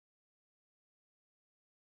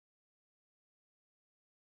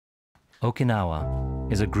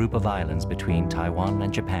Okinawa is a group of islands between Taiwan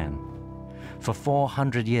and Japan. For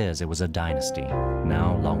 400 years it was a dynasty,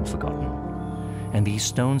 now long forgotten. And these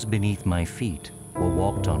stones beneath my feet were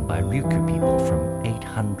walked on by Ryukyu people from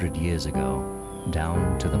 800 years ago,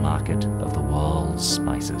 down to the market of the world's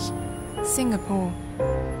spices. Singapore,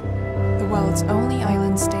 the world's only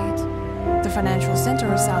island state, the financial center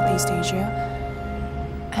of Southeast Asia,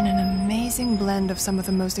 and an amazing blend of some of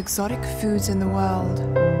the most exotic foods in the world.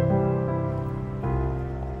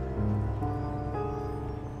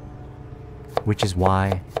 Which is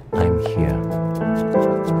why I'm here.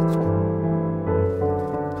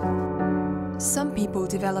 Some people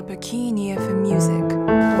develop a keen ear for music,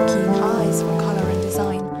 or keen eyes for color and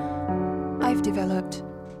design. I've developed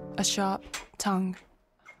a sharp tongue.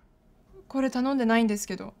 これ頼んでないんです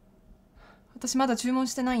けど。私まだ注文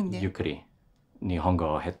してないんで。ゆっくり日本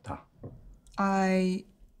語を減った。I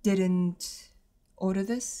didn't order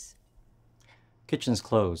this. Kitchen's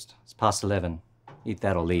closed. It's past 11. Eat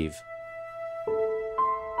that or leave.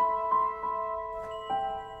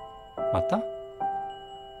 また?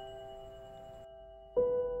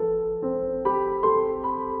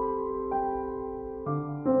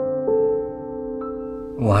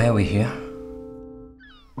 Why are we here?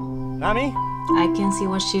 Nami? I can see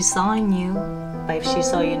what she saw in you, but if she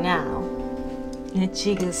saw you now,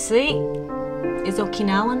 Ichigusui is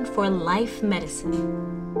Okinawan for life medicine.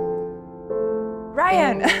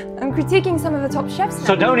 Ryan, I'm critiquing some of the top chefs now.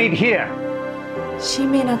 So don't eat here! She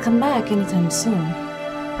may not come back anytime soon.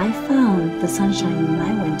 I found the sunshine in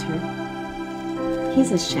my winter.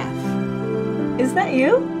 He's a chef. Is that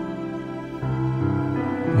you?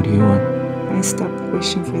 What do you want? I stopped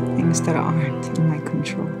wishing for things that aren't in my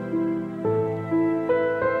control.